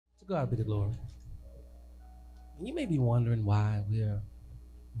God be the glory. And you may be wondering why we're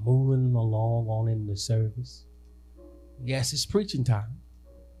moving along on in the service. Yes, it's preaching time.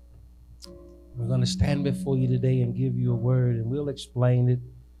 We're going to stand before you today and give you a word, and we'll explain it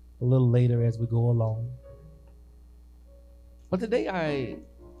a little later as we go along. But today I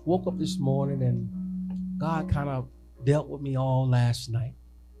woke up this morning and God kind of dealt with me all last night.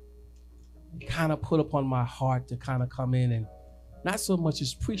 He kind of put upon my heart to kind of come in and not so much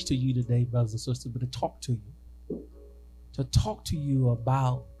as preach to you today, brothers and sisters, but to talk to you. To talk to you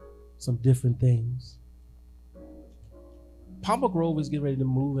about some different things. Palmer Grove is getting ready to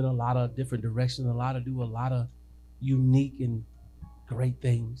move in a lot of different directions, do a lot of unique and great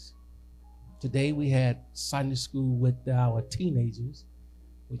things. Today we had Sunday school with our teenagers.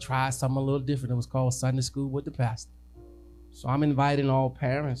 We tried something a little different. It was called Sunday School with the Pastor. So I'm inviting all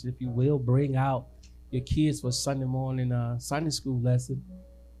parents, if you will, bring out your kids for Sunday morning Sunday school lesson.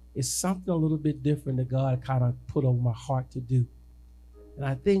 It's something a little bit different that God kind of put on my heart to do. And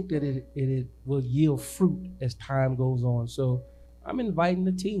I think that it will yield fruit as time goes on. So I'm inviting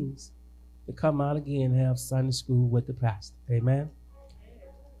the teens to come out again and have Sunday school with the pastor. Amen.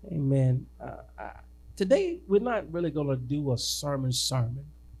 Amen. Today, we're not really going to do a sermon.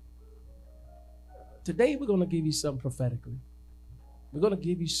 Today, we're going to give you something prophetically. We're going to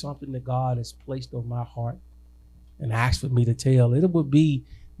give you something that God has placed on my heart and asked for me to tell. It will be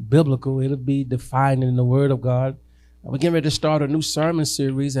biblical. It'll be defined in the Word of God. We're getting ready to start a new sermon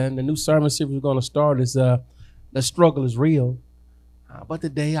series, and the new sermon series we're going to start is The Struggle is Real. But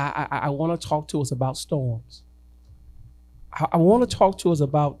today, I want to talk to us about storms. I want to talk to us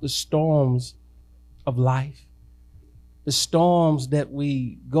about the storms of life, the storms that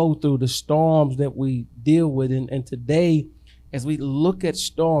we go through, the storms that we deal with. And today, as we look at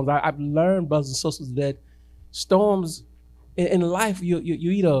storms, I've learned, brothers and sisters, that storms in life, you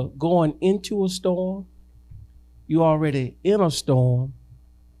either going into a storm, you're already in a storm,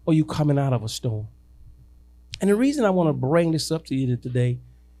 or you coming out of a storm. And the reason I want to bring this up to you today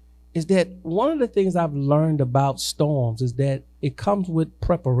is that one of the things I've learned about storms is that it comes with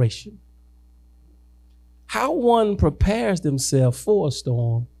preparation. How one prepares themselves for a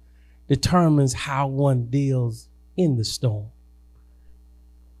storm determines how one deals in the storm.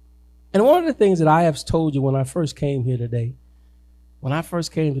 And one of the things that I have told you when I first came here today, when I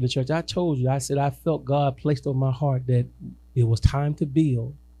first came to the church, I told you, I said, I felt God placed on my heart that it was time to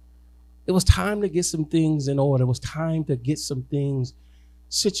build. It was time to get some things in order. It was time to get some things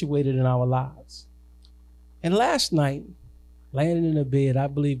situated in our lives. And last night, laying in the bed, I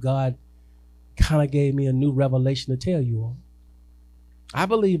believe God kind of gave me a new revelation to tell you all. I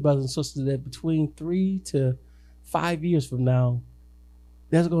believe, brothers and sisters, that between 3 to 5 years from now,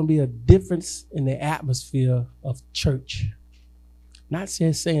 there's going to be a difference in the atmosphere of church. Not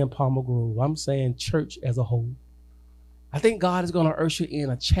just saying Palmer Grove, I'm saying church as a whole. I think God is going to usher in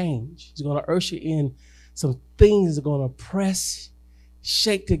a change. He's going to usher in some things that are going to press,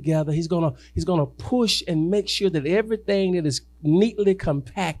 shake together. He's going to push and make sure that everything that is neatly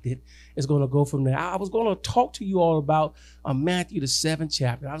compacted is going to go from there. I was going to talk to you all about Matthew, the 7th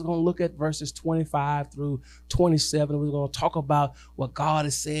chapter. I was going to look at verses 25 through 27. We're going to talk about what God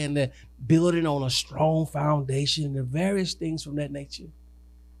is saying, that building on a strong foundation and the various things from that nature.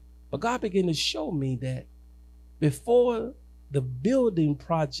 But God began to show me that before the building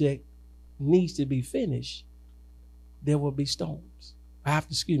project needs to be finished, there will be storms.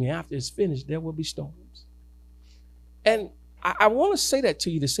 After it's finished, there will be storms. And I want to say that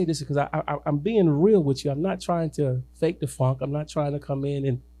to you, to say this because I'm being real with you. I'm not trying to fake the funk. I'm not trying to come in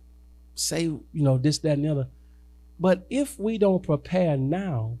and say, this, that, and the other. But if we don't prepare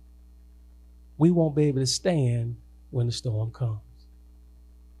now, we won't be able to stand when the storm comes.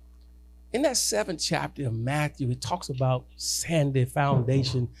 In that 7th chapter of Matthew, it talks about sandy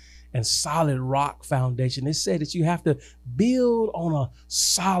foundation and solid rock foundation. It said that you have to build on a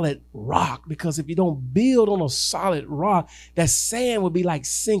solid rock, because if you don't build on a solid rock, that sand will be like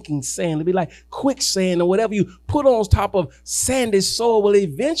sinking sand. It'll be like quicksand, or whatever you put on top of sandy soil will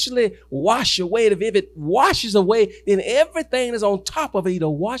eventually wash away. If it washes away, then everything that's on top of it either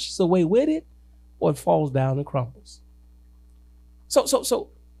washes away with it or it falls down and crumbles. So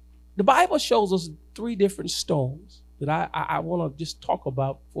the Bible shows us 3 different storms that I want to just talk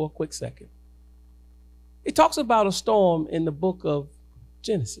about for a quick second. It talks about a storm in the book of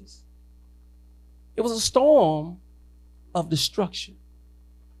Genesis. It was a storm of destruction.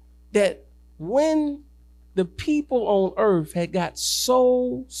 That when the people on earth had got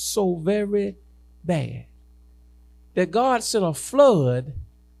so very bad, that God sent a flood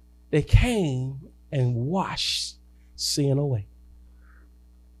that came and washed sin away.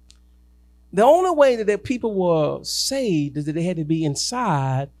 The only way that people were saved is that they had to be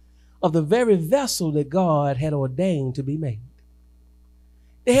inside of the very vessel that God had ordained to be made.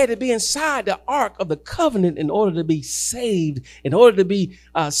 They had to be inside the ark of the covenant in order to be saved, in order to be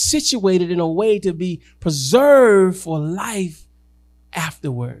situated in a way to be preserved for life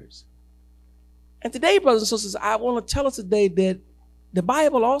afterwards. And today, brothers and sisters, I want to tell us today that the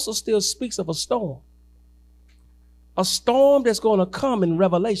Bible also still speaks of a storm. A storm that's going to come in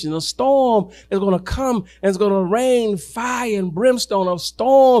Revelation. A storm that's going to come and it's going to rain fire and brimstone. A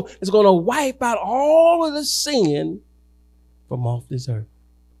storm that's going to wipe out all of the sin from off this earth.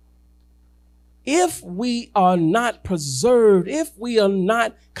 If we are not preserved, if we are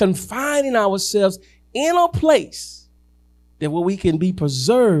not confining ourselves in a place that where we can be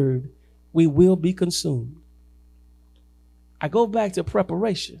preserved, we will be consumed. I go back to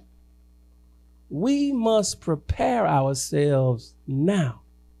preparation. We must prepare ourselves now,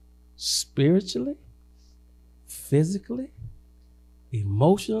 spiritually, physically,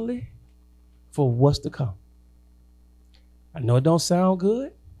 emotionally, for what's to come. I know it don't sound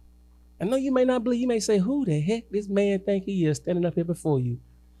good. I know you may not believe, you may say, who the heck this man think he is standing up here before you?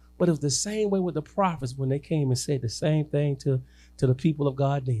 But it was the same way with the prophets when they came and said the same thing to the people of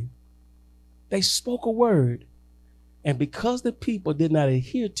God then. They spoke a word, and because the people did not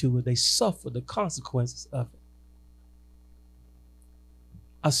adhere to it, they suffered the consequences of it.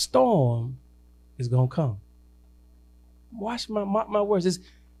 A storm is going to come. Watch my words.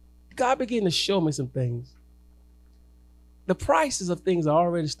 God began to show me some things. The prices of things are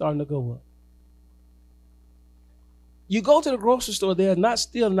already starting to go up. You go to the grocery store, there's not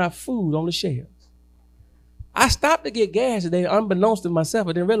still enough food on the shelves. I stopped to get gas today, unbeknownst to myself.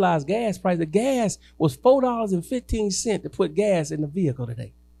 I didn't realize gas price. The gas was $4.15 to put gas in the vehicle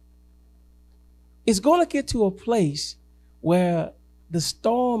today. It's going to get to a place where the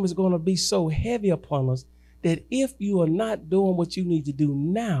storm is going to be so heavy upon us that if you are not doing what you need to do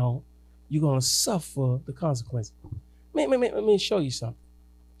now, you're going to suffer the consequences. Let me show you something.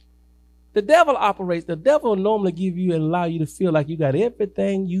 The devil operates. The devil will normally give you and allow you to feel like you got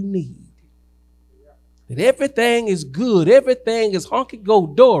everything you need. That everything is good. Everything is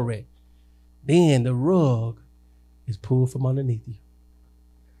honky-go-dory. Then the rug is pulled from underneath you.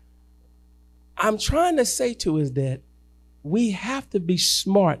 I'm trying to say to us that we have to be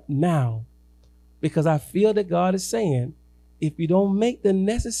smart now, because I feel that God is saying, if you don't make the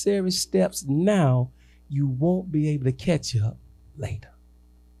necessary steps now, you won't be able to catch up later.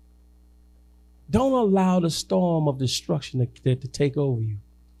 Don't allow the storm of destruction to take over you.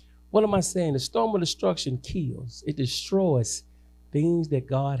 What am I saying? The storm of destruction kills. It destroys things that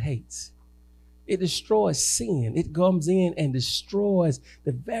God hates. It destroys sin. It comes in and destroys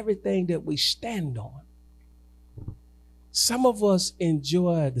the very thing that we stand on. Some of us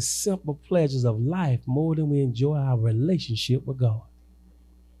enjoy the simple pleasures of life more than we enjoy our relationship with God.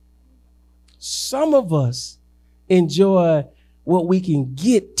 Some of us enjoy what we can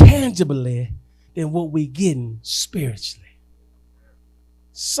get tangibly than what we're getting spiritually.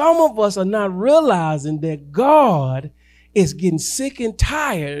 Some of us are not realizing that God is getting sick and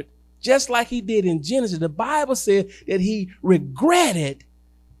tired, just like he did in Genesis. The Bible said that he regretted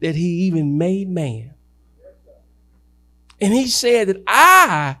that he even made man. And he said that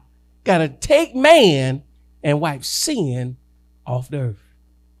I got to take man and wipe sin off the earth.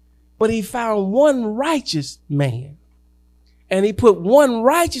 But he found one righteous man. And he put one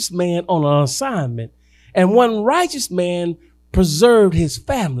righteous man on an assignment. And one righteous man preserved his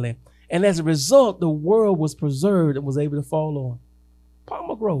family. And as a result, the world was preserved and was able to fall on.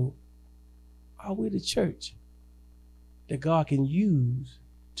 Palmer Grove, are we the church that God can use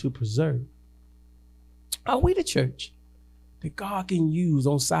to preserve? Are we the church that God can use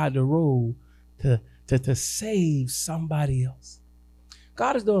on side of the road to save somebody else?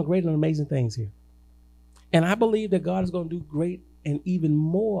 God is doing great and amazing things here. And I believe that God is going to do great and even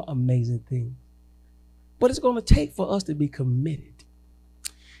more amazing things. But it's going to take for us to be committed.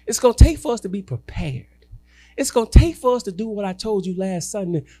 It's going to take for us to be prepared. It's going to take for us to do what I told you last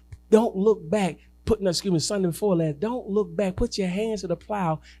Sunday. Don't look back. Sunday before last. Don't look back. Put your hands to the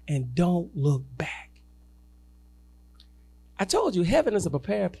plow and don't look back. I told you heaven is a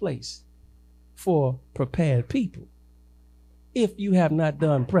prepared place for prepared people. If you have not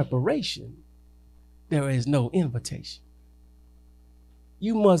done preparation, there is no invitation.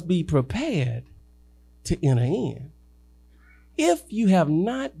 You must be prepared to enter in. If you have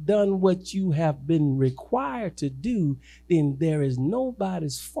not done what you have been required to do, then there is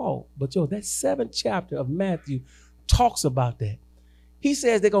nobody's fault. But that 7th chapter of Matthew talks about that. He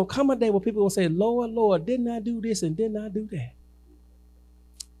says there's going to come a day where people will say, Lord, Lord, didn't I do this and didn't I do that?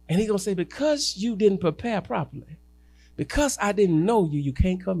 And he's going to say, because you didn't prepare properly, because I didn't know you, you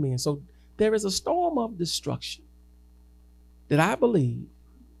can't come in. So there is a storm of destruction that I believe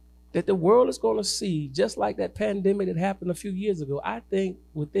that the world is going to see, just like that pandemic that happened a few years ago. I think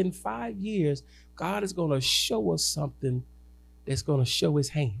within 5 years, God is going to show us something that's going to show his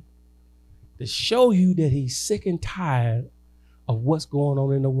hand, to show you that he's sick and tired of what's going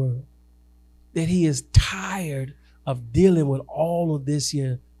on in the world, that he is tired of dealing with all of this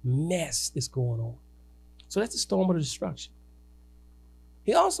here mess that's going on. So that's the storm of destruction.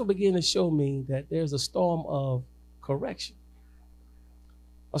 He also began to show me that there's a storm of correction.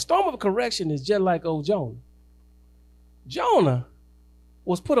 A storm of correction is just like old Jonah. Jonah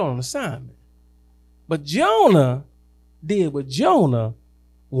was put on an assignment, but Jonah did what Jonah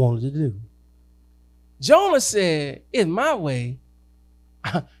wanted to do. Jonah said, in my way,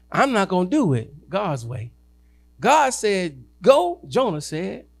 I'm not going to do it God's way. God said, go. Jonah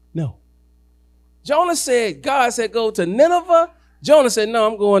said, no. God said, go to Nineveh. Jonah said, no,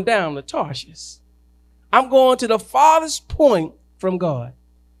 I'm going down to Tarshish. I'm going to the farthest point from God.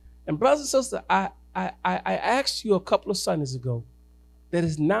 And brothers and sisters, I asked you a couple of Sundays ago that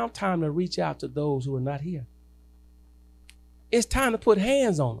it's now time to reach out to those who are not here. It's time to put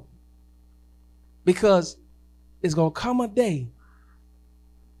hands on them, because it's going to come a day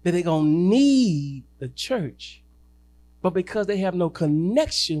that they're going to need the church, but because they have no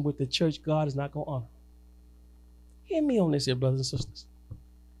connection with the church, God is not going to honor them. Hear me on this here, brothers and sisters.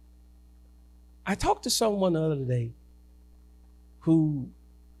 I talked to someone the other day who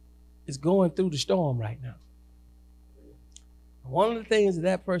is going through the storm right now. One of the things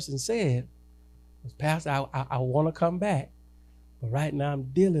that person said was, Pastor, I want to come back, but right now I'm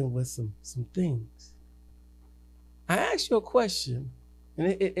dealing with some things. I asked you a question, and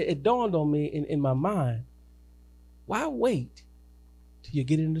it dawned on me in my mind. Why wait till you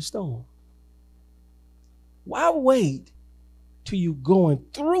get in the storm? Why wait till you're going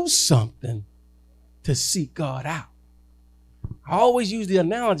through something to seek God out? I always use the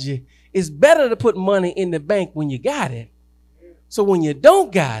analogy, it's better to put money in the bank when you got it, so when you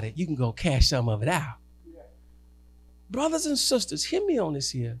don't got it, you can go cash some of it out. Brothers and sisters, hear me on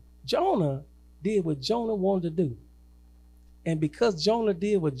this here. Jonah did what Jonah wanted to do. And because Jonah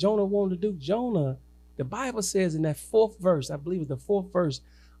did what Jonah wanted to do, the Bible says in that 4th verse, I believe it's the 4th verse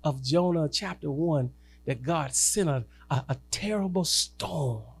of Jonah chapter 1, that God sent a terrible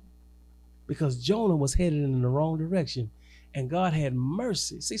storm because Jonah was headed in the wrong direction, and God had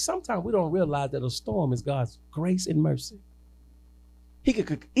mercy. See, sometimes we don't realize that a storm is God's grace and mercy. He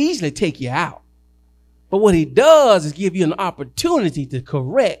could easily take you out, but what he does is give you an opportunity to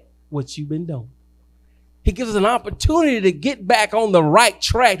correct what you've been doing. He gives us an opportunity to get back on the right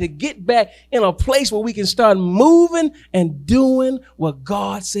track, to get back in a place where we can start moving and doing what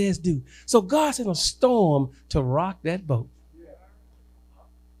God says do. So God sent a storm to rock that boat.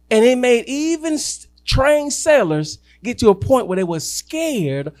 And it made even trained sailors get to a point where they were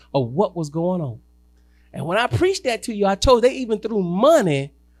scared of what was going on. And when I preached that to you, I told they even threw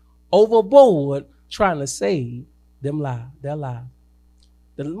money overboard trying to save their lives.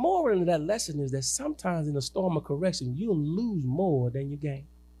 The moral of that lesson is that sometimes in a storm of correction, you'll lose more than you gain.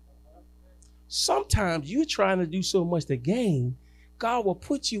 Sometimes you're trying to do so much to gain, God will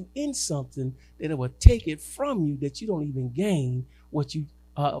put you in something that it will take it from you, that you don't even gain what you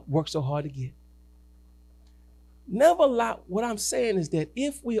work so hard to get. Never allow, what I'm saying is that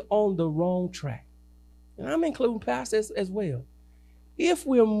if we're on the wrong track, and I'm including pastors as well, if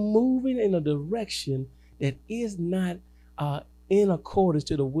we're moving in a direction that is not in accordance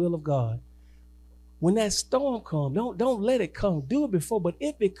to the will of God, when that storm comes, don't let it come. Do it before, but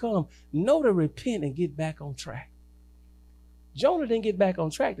if it comes, know to repent and get back on track. Jonah didn't get back on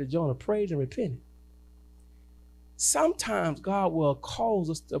track till Jonah prayed and repented. Sometimes God will cause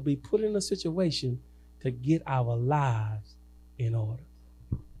us to be put in a situation to get our lives in order.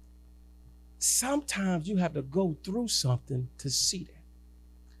 Sometimes you have to go through something to see that.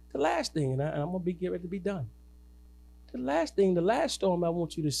 The last thing, and I'm going to get ready to be done. The last storm I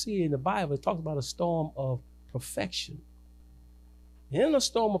want you to see in the Bible, it talks about a storm of perfection. And in a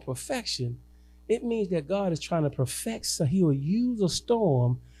storm of perfection, it means that God is trying to perfect, so he will use a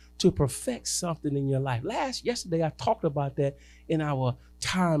storm to perfect something in your life. Yesterday, I talked about that in our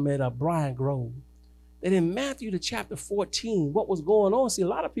time at Brian Grove. And in Matthew, the chapter 14, what was going on? See, a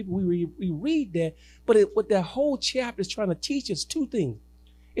lot of people, we read that, but what that whole chapter is trying to teach us two things.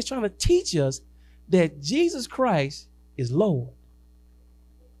 It's trying to teach us that Jesus Christ is Lord.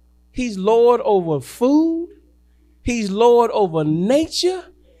 He's Lord over food. He's Lord over nature.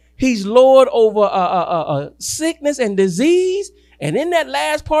 He's Lord over sickness and disease. And in that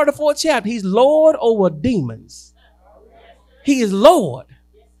last part of the 4th chapter, he's Lord over demons. He is Lord.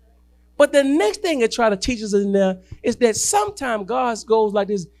 But the next thing it try to teach us in there is that sometimes God goes like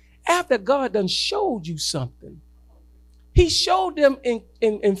this. After God done showed you something, he showed them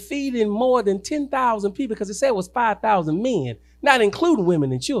in feeding more than 10,000 people, because it said it was 5,000 men, not including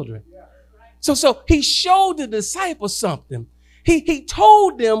women and children. So he showed the disciples something. He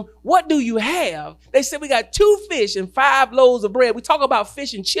told them, what do you have? They said, we got 2 fish and 5 loaves of bread. We talked about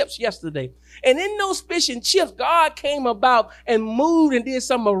fish and chips yesterday. And in those fish and chips, God came about and moved and did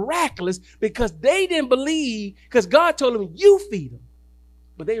something miraculous, because they didn't believe, because God told them, you feed them.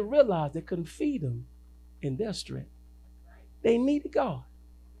 But they realized they couldn't feed them in their strength. They needed God.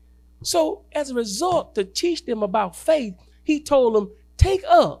 So as a result, to teach them about faith, he told them, take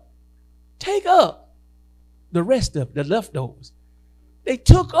up the rest of the leftovers. They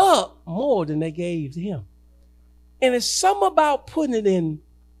took up more than they gave to him. And it's something about putting it in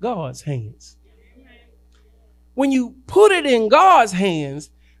God's hands. When you put it in God's hands,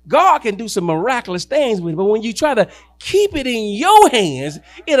 God can do some miraculous things with it. But when you try to keep it in your hands,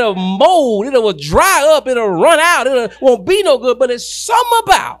 it'll mold, it'll dry up, it'll run out, it won't be no good. But it's something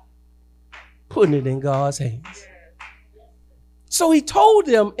about putting it in God's hands. So he told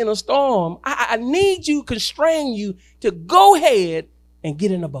them in a storm, I need you, constrain you to go ahead and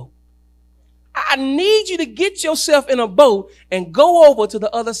get in a boat. I need you to get yourself in a boat and go over to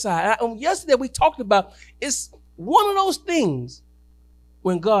the other side. Yesterday we talked about, it's one of those things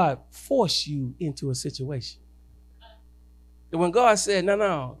when God forced you into a situation. And when God said,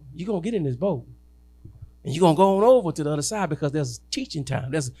 no, you're going to get in this boat and you're going to go on over to the other side, because there's teaching time,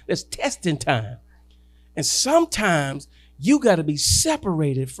 there's testing time. And sometimes you got to be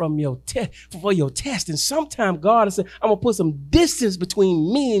separated from your test for your test. And sometimes God has said, I'm going to put some distance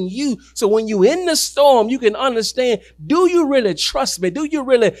between me and you. So when you're in the storm, you can understand, do you really trust me? Do you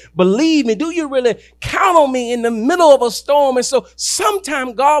really believe me? Do you really count on me in the middle of a storm? And so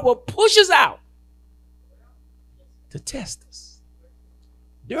sometimes God will push us out to test us.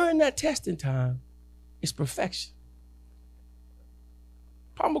 During that testing time, it's perfection.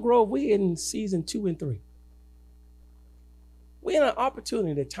 Palmer Grove, we're in season 2 and 3. We're in an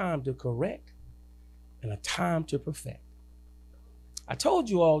opportunity, a time to correct and a time to perfect. I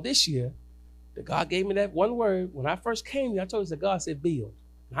told you all this year that God gave me that one word. When I first came here, I told you that God said build.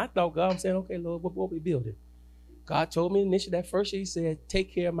 And I thought God was saying, okay, Lord, what we building? God told me initially that first year, he said,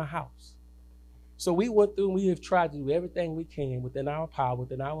 take care of my house. So we went through and we have tried to do everything we can within our power,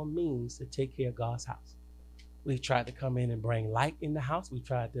 within our means, to take care of God's house. We've tried to come in and bring light in the house. We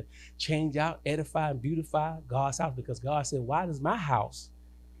tried to change out, edify, and beautify God's house, because God said, why does my house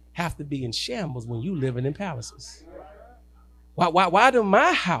have to be in shambles when you living in palaces? Why do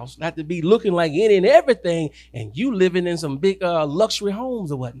my house have to be looking like any and everything and you living in some big luxury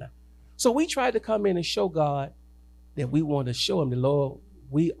homes or whatnot? So we tried to come in and show God that we want to show him, the Lord,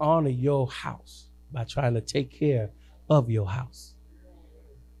 we honor your house by trying to take care of your house.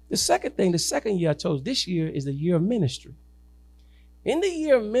 The second year I chose, this year is the year of ministry. In the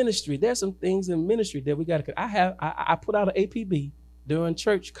year of ministry, there's some things in ministry that we got to, I put out an APB during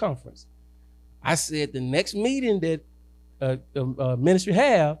church conference. I said the next meeting that ministry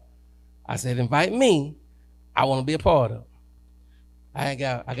have, I said, invite me. I want to be a part of. I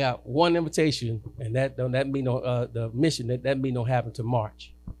got one invitation, and that mean no, the mission, that mean don't happen to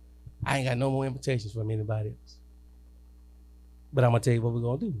March. I ain't got no more invitations from anybody else. But I'm going to tell you what we're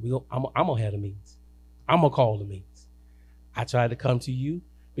going to do. I'm going to have the means. I'm going to call the means. I tried to come to you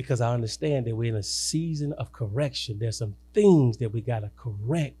because I understand that we're in a season of correction. There's some things that we got to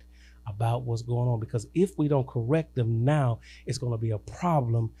correct about what's going on, because if we don't correct them now, it's going to be a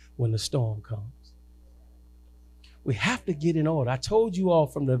problem when the storm comes. We have to get in order. I told you all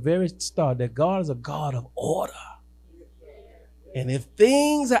from the very start that God is a God of order. And if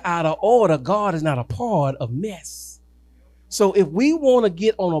things are out of order, God is not a part of mess. So if we want to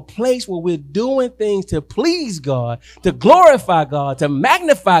get on a place where we're doing things to please God, to glorify God, to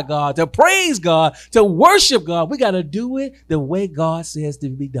magnify God, to praise God, to worship God, we got to do it the way God says to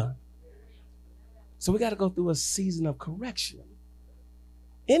be done. So we got to go through a season of correction.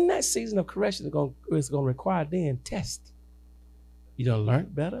 In that season of correction, it's going to require then test. You done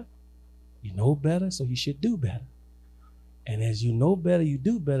learned better, you know better, so you should do better. And as you know better, you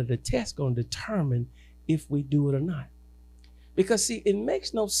do better, the test going to determine if we do it or not. Because, see, it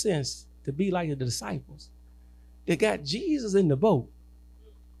makes no sense to be like the disciples. They got Jesus in the boat,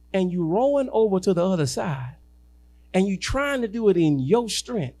 and you rowing over to the other side, and you trying to do it in your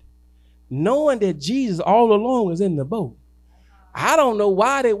strength, knowing that Jesus all along is in the boat. I don't know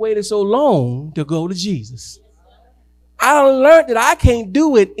why they waited so long to go to Jesus. I learned that I can't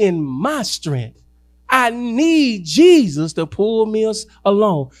do it in my strength. I need Jesus to pull me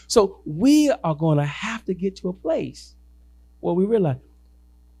along. So we are going to have to get to a place where we realize,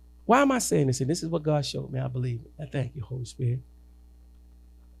 why am I saying this? And this is what God showed me. I believe it. I thank you, Holy Spirit.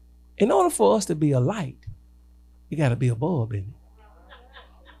 In order for us to be a light, you got to be a bulb in it.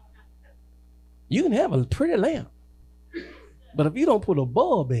 You can have a pretty lamp, but if you don't put a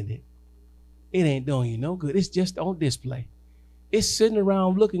bulb in it, it ain't doing you no good. It's just on display. It's sitting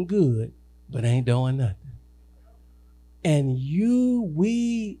around looking good, but ain't doing nothing. And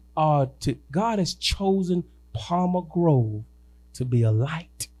God has chosen Palmer Grove to be a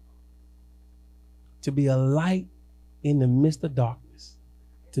light. To be a light in the midst of darkness.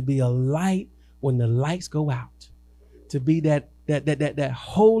 To be a light when the lights go out. To be that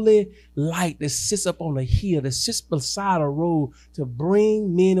holy light that sits up on a hill, that sits beside a road to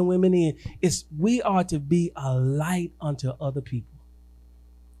bring men and women in. We are to be a light unto other people.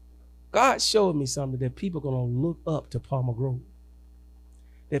 God showed me something that people are going to look up to Palmer Grove.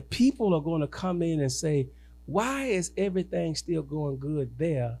 That people are going to come in and say, why is everything still going good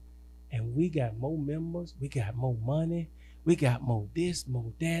there? And we got more members, we got more money, we got more this,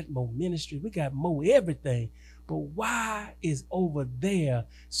 more that, more ministry, we got more everything. But why is over there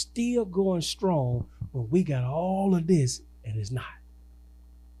still going strong when we got all of this and it's not?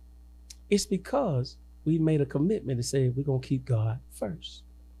 It's because we made a commitment to say we're going to keep God first.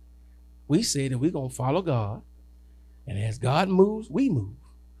 We said that we're going to follow God, and as God moves, we move.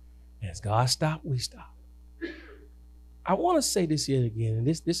 As God stops, we stop. I want to say this here again, and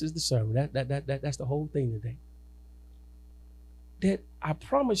this is the sermon. That's the whole thing today. That I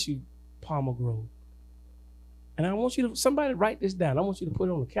promise you, Palmer Grove, and I want you to, somebody write this down. I want you to put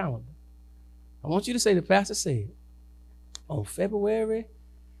it on the calendar. I want you to say the pastor said, on February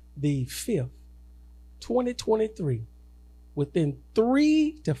the 5th, 2023, within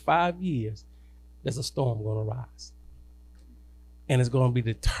 3 to 5 years, there's a storm going to rise. And it's going to be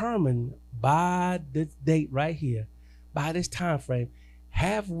determined by this date right here, by this time frame.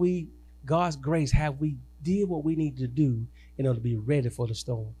 Have we, God's grace, have we did what we need to do in order to be ready for the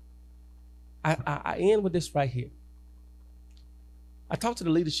storm? I end with this right here. I talked to the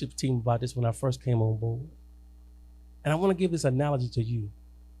leadership team about this when I first came on board. And I want to give this analogy to you.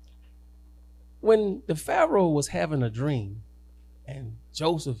 When the Pharaoh was having a dream and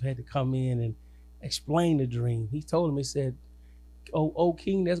Joseph had to come in and explain the dream, he told him, he said, oh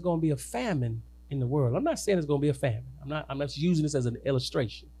king, there's going to be a famine in the world. I'm not saying there's going to be a famine. I'm not using this as an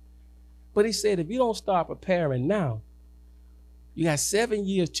illustration. But he said, if you don't start preparing now, you got 7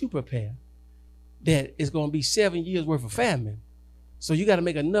 years to prepare. That it's going to be 7 years worth of famine. So you got to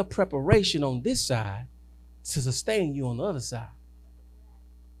make enough preparation on this side to sustain you on the other side.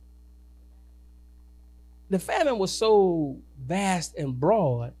 The famine was so vast and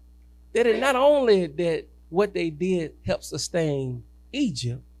broad that it not only that what they did helped sustain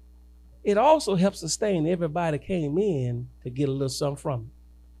Egypt, it also helped sustain everybody that came in to get a little something from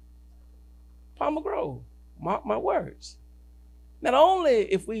it. Palmer Grove, mark my words. Not only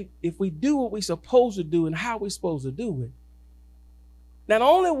if we do what we're supposed to do and how we're supposed to do it, not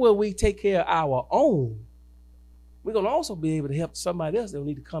only will we take care of our own, we're going to also be able to help somebody else that will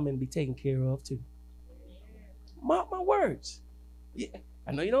need to come in and be taken care of too. Mark my words. Yeah,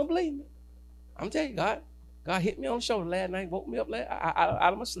 I know you don't believe me. I'm telling you, God hit me on the shoulder last night, woke me up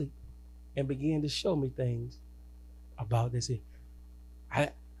out of my sleep, and began to show me things about this here.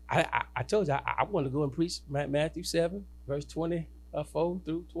 I told you I wanted to go and preach Matthew 7, verse 24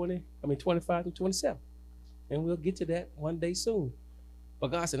 through 25 through 27. And we'll get to that one day soon. But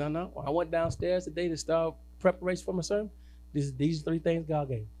God said, no. I went downstairs today to start preparation for my sermon. These 3 things God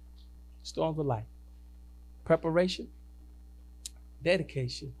gave. Storms of life. Preparation,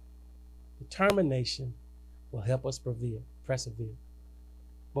 dedication, determination will help us persevere.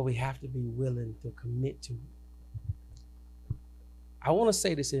 But we have to be willing to commit to it. I want to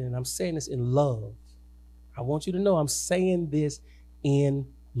say this, and I'm saying this in love. I want you to know I'm saying this in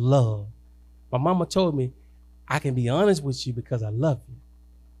love. My mama told me I can be honest with you because I love you.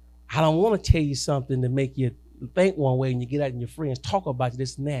 I don't want to tell you something to make you think one way and you get out and your friends talk about you,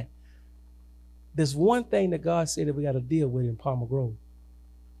 this and that. There's one thing that God said that we got to deal with in Palmer Grove.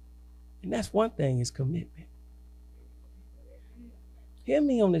 And that's one thing is commitment. Hear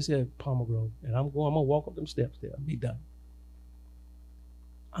me on this here, Palmer Grove, and I'm going to walk up them steps there and be done.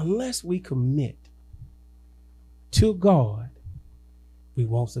 Unless we commit to God, we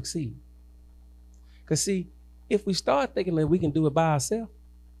won't succeed. Because see, if we start thinking that we can do it by ourselves,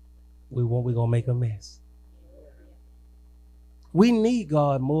 we're going to make a mess. We need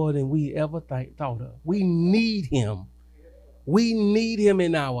God more than we ever thought of. We need him We need him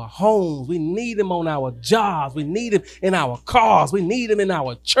in our homes. We need him on our jobs. We need him in our cars. We need him in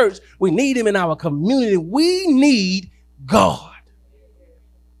our church. We need him in our community. We need God.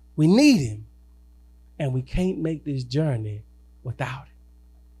 We need him. And we can't make this journey without him.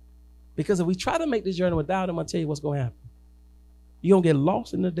 Because if we try to make this journey without him, I'll tell you what's going to happen. You're going to get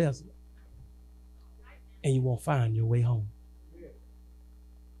lost in the desert. And you won't find your way home.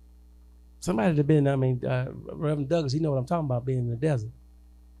 Somebody that been, Reverend Douglas, he know what I'm talking about, being in the desert.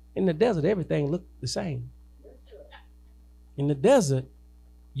 In the desert, everything looked the same. In the desert,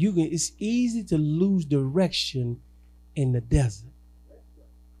 it's easy to lose direction in the desert.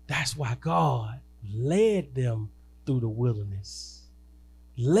 That's why God led them through the wilderness,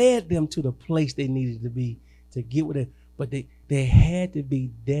 led them to the place they needed to be to get with it. But they had to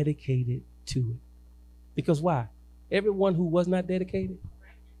be dedicated to it. Because why? Everyone who was not dedicated,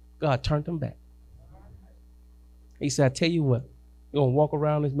 God turned them back. He said, I tell you what, you're going to walk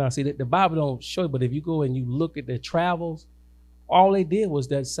around this mountain. See, the Bible don't show you, but if you go and you look at their travels, all they did was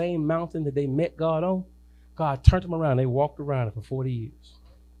that same mountain that they met God on, God turned them around. They walked around it for 40 years.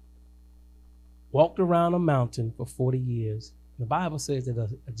 Walked around a mountain for 40 years. The Bible says that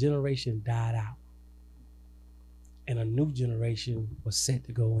a generation died out and a new generation was set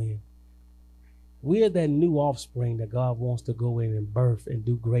to go in. We're that new offspring that God wants to go in and birth and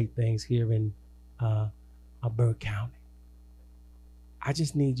do great things here in Burke County. I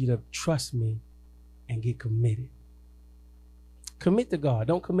just need you to trust me and get committed. Commit to God.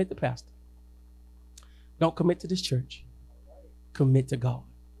 Don't commit to pastor. Don't commit to this church. Commit to God.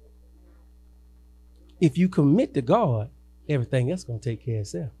 If you commit to God, everything else is going to take care of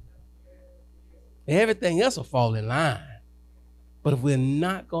itself. Everything else will fall in line. But if we're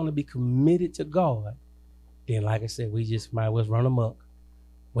not going to be committed to God, then like I said, we just might as well run amok,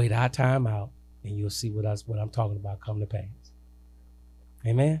 wait our time out, and you'll see what I'm talking about come to pass.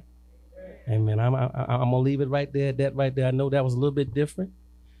 Amen? Amen. I'm going to leave it right there, that right there. I know that was a little bit different.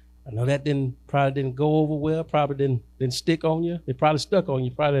 I know that probably didn't go over well, probably didn't stick on you. It probably stuck on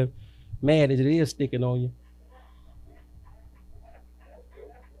you, probably mad that it is sticking on you.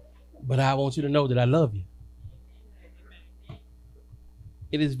 But I want you to know that I love you.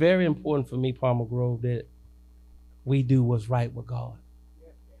 It is very important for me, Palmer Grove, that we do what's right with God.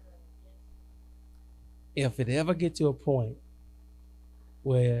 If it ever get to a point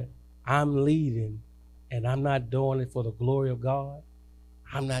where I'm leading and I'm not doing it for the glory of God,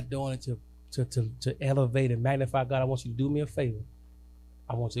 I'm not doing it to elevate and magnify God, I want you to do me a favor.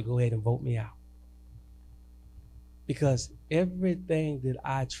 I want you to go ahead and vote me out. Because everything that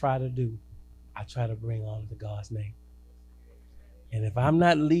I try to do, I try to bring honor to God's name. And if I'm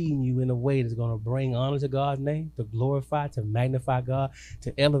not leading you in a way that's going to bring honor to God's name, to glorify, to magnify God,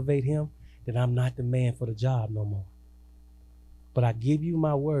 to elevate him, then I'm not the man for the job no more. But I give you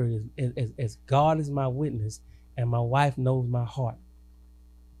my word as God is my witness and my wife knows my heart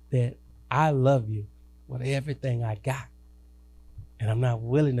that I love you with everything I got. And I'm not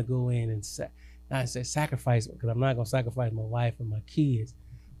willing to go in and not say sacrifice, because I'm not going to sacrifice my wife and my kids,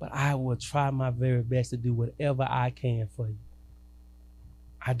 but I will try my very best to do whatever I can for you.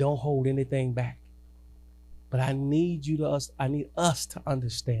 I don't hold anything back. But I need us to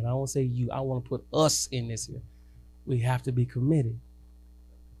understand. I don't want to say you. I want to put us in this here. We have to be committed.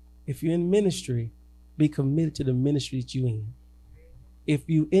 If you're in ministry, be committed to the ministry that you're in. If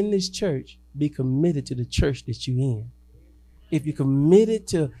you're in this church, be committed to the church that you're in. If you're committed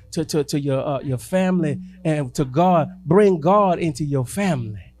to your family and to God, bring God into your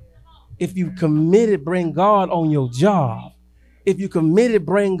family. If you're committed, bring God on your job. If you're committed,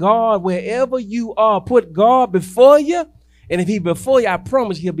 bring God wherever you are. Put God before you. And if he's before you, I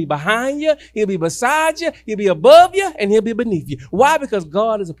promise he'll be behind you. He'll be beside you. He'll be above you. And he'll be beneath you. Why? Because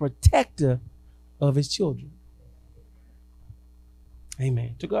God is a protector of his children.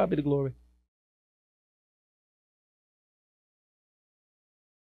 Amen. To God be the glory.